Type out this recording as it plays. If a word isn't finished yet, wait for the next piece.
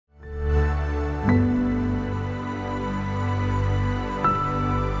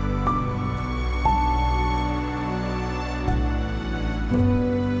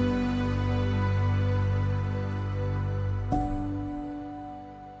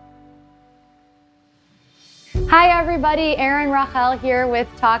Hi everybody, Erin Rachel here with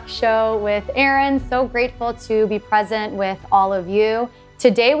Talk Show with Erin. So grateful to be present with all of you.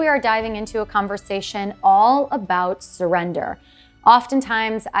 Today we are diving into a conversation all about surrender.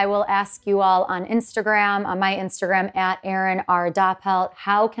 Oftentimes I will ask you all on Instagram, on my Instagram at Erin R. Doppelt,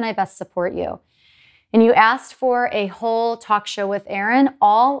 how can I best support you? And you asked for a whole talk show with Erin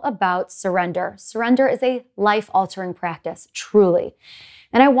all about surrender. Surrender is a life-altering practice, truly.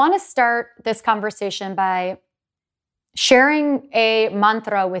 And I want to start this conversation by sharing a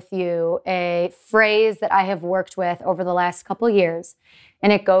mantra with you, a phrase that I have worked with over the last couple years,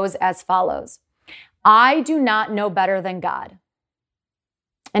 and it goes as follows. I do not know better than God.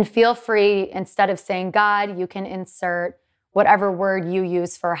 And feel free, instead of saying God, you can insert whatever word you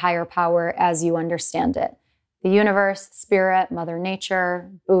use for higher power as you understand it. The universe, spirit, Mother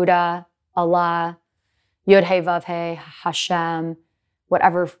Nature, Buddha, Allah, Yod-Heh, Vav-Heh, Hashem,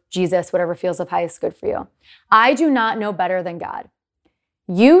 whatever, Jesus, whatever feels the highest good for you. I do not know better than God.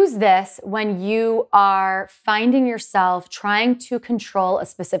 Use this when you are finding yourself trying to control a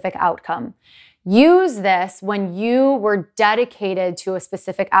specific outcome. Use this when you were dedicated to a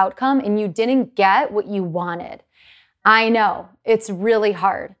specific outcome and you didn't get what you wanted. I know, it's really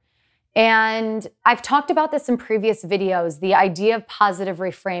hard. And I've talked about this in previous videos, the idea of positive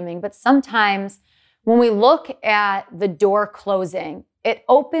reframing, but sometimes when we look at the door closing, it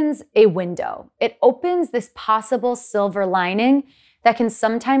opens a window. It opens this possible silver lining that can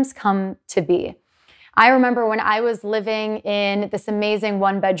sometimes come to be. I remember when I was living in this amazing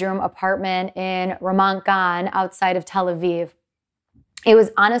one-bedroom apartment in Ramat Gan outside of Tel Aviv. It was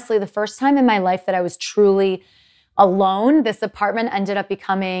honestly the first time in my life that I was truly alone. This apartment ended up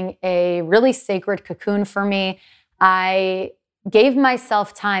becoming a really sacred cocoon for me. I gave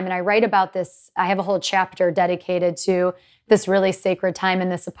myself time, and I write about this. I have a whole chapter dedicated to this really sacred time in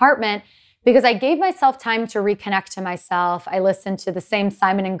this apartment because I gave myself time to reconnect to myself. I listened to the same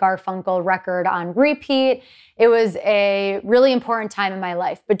Simon and Garfunkel record on repeat. It was a really important time in my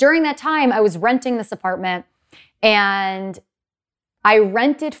life. But during that time, I was renting this apartment, and I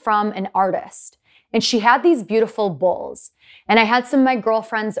rented from an artist. And she had these beautiful bowls. And I had some of my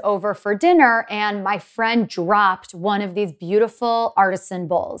girlfriends over for dinner, and my friend dropped one of these beautiful artisan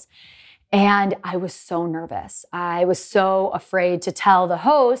bowls. And I was so nervous. I was so afraid to tell the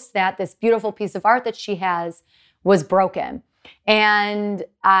host that this beautiful piece of art that she has was broken. And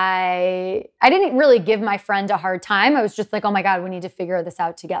I didn't really give my friend a hard time. I was just like, oh my God, we need to figure this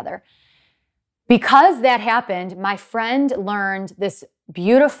out together. Because that happened, my friend learned this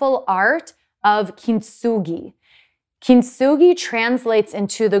beautiful art of kintsugi. Kintsugi translates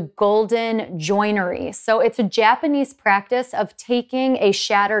into the golden joinery. So it's a Japanese practice of taking a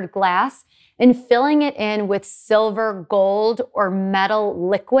shattered glass and filling it in with silver, gold, or metal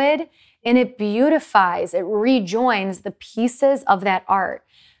liquid, and it beautifies, it rejoins the pieces of that art.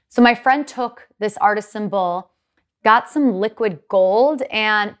 So my friend took this artisan bowl, got some liquid gold,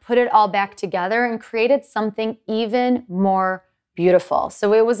 and put it all back together and created something even more beautiful.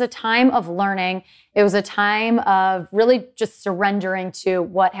 So it was a time of learning. It was a time of really just surrendering to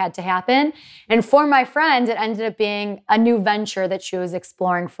what had to happen. And for my friend, it ended up being a new venture that she was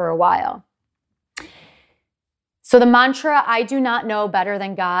exploring for a while. So the mantra, I do not know better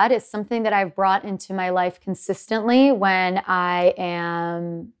than God, is something that I've brought into my life consistently when I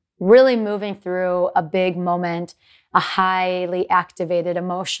am really moving through a big moment, a highly activated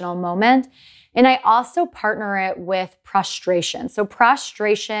emotional moment. And I also partner it with prostration. So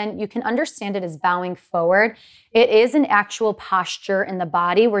prostration, you can understand it as bowing forward. It is an actual posture in the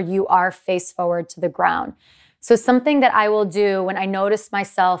body where you are face forward to the ground. So something that I will do when I notice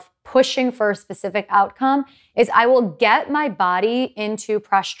myself pushing for a specific outcome is I will get my body into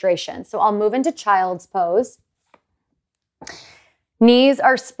prostration. So I'll move into child's pose. Knees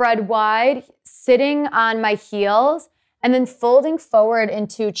are spread wide, sitting on my heels, and then folding forward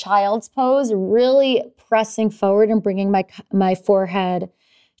into child's pose, really pressing forward and bringing my forehead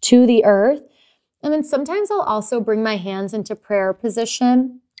to the earth. And then sometimes I'll also bring my hands into prayer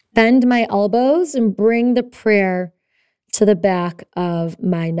position, bend my elbows, and bring the prayer to the back of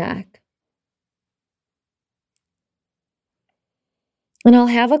my neck. And I'll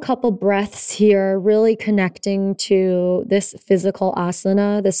have a couple breaths here, really connecting to this physical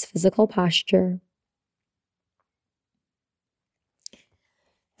asana, this physical posture.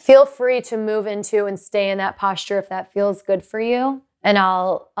 Feel free to move into and stay in that posture if that feels good for you. And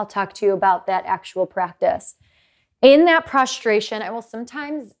I'll talk to you about that actual practice. In that prostration, I will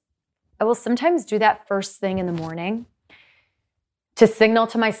sometimes do that first thing in the morning to signal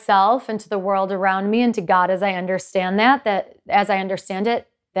to myself and to the world around me and to God as I understand that as I understand it,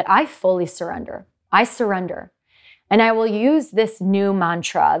 that I fully surrender. I surrender. And I will use this new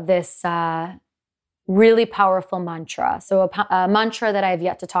mantra, this really powerful mantra. So a mantra that I have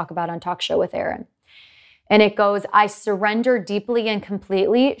yet to talk about on Talk Show with Erin. And it goes, I surrender deeply and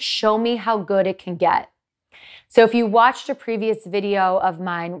completely. Show me how good it can get. So if you watched a previous video of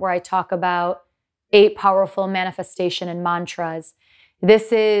mine where I talk about 8 powerful manifestation and mantras,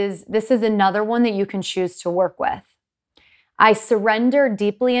 this is another one that you can choose to work with. I surrender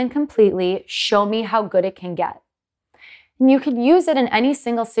deeply and completely. Show me how good it can get. And you could use it in any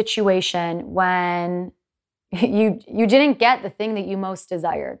single situation when you didn't get the thing that you most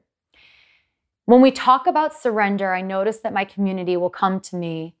desired. When we talk about surrender, I notice that my community will come to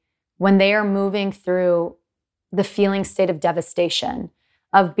me when they are moving through the feeling state of devastation,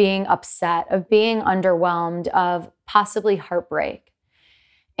 of being upset, of being underwhelmed, of possibly heartbreak.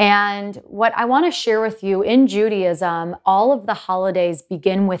 And what I want to share with you, in Judaism, all of the holidays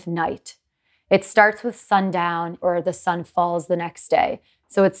begin with night. It starts with sundown, or the sun falls the next day.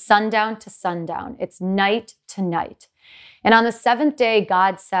 So it's sundown to sundown. It's night to night. And on the 7th day,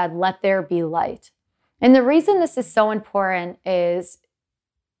 God said, let there be light. And the reason this is so important is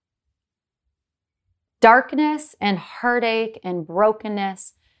darkness and heartache and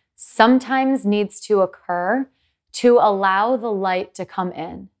brokenness sometimes needs to occur to allow the light to come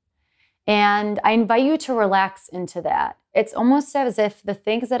in. And I invite you to relax into that. It's almost as if the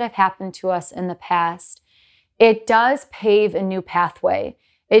things that have happened to us in the past, it does pave a new pathway.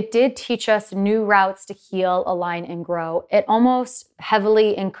 It did teach us new routes to heal, align, and grow. It almost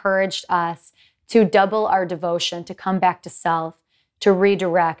heavily encouraged us to double our devotion, to come back to self, to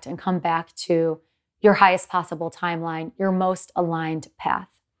redirect and come back to your highest possible timeline, your most aligned path.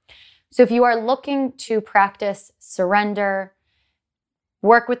 So if you are looking to practice surrender,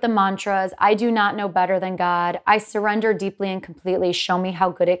 work with the mantras, I do not know better than God, I surrender deeply and completely, show me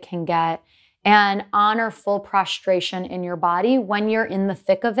how good it can get, and honor full prostration in your body when you're in the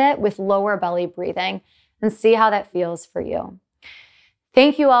thick of it with lower belly breathing, and see how that feels for you.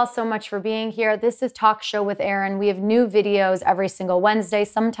 Thank you all so much for being here. This is Talk Show with Erin. We have new videos every single Wednesday,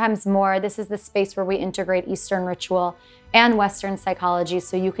 sometimes more. This is the space where we integrate Eastern ritual and Western psychology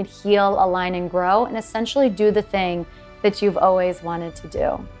so you can heal, align, and grow, and essentially do the thing that you've always wanted to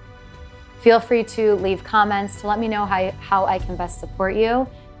do. Feel free to leave comments to let me know how I can best support you.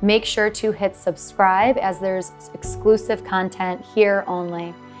 Make sure to hit subscribe, as there's exclusive content here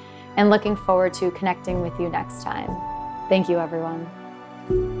only. And looking forward to connecting with you next time. Thank you, everyone.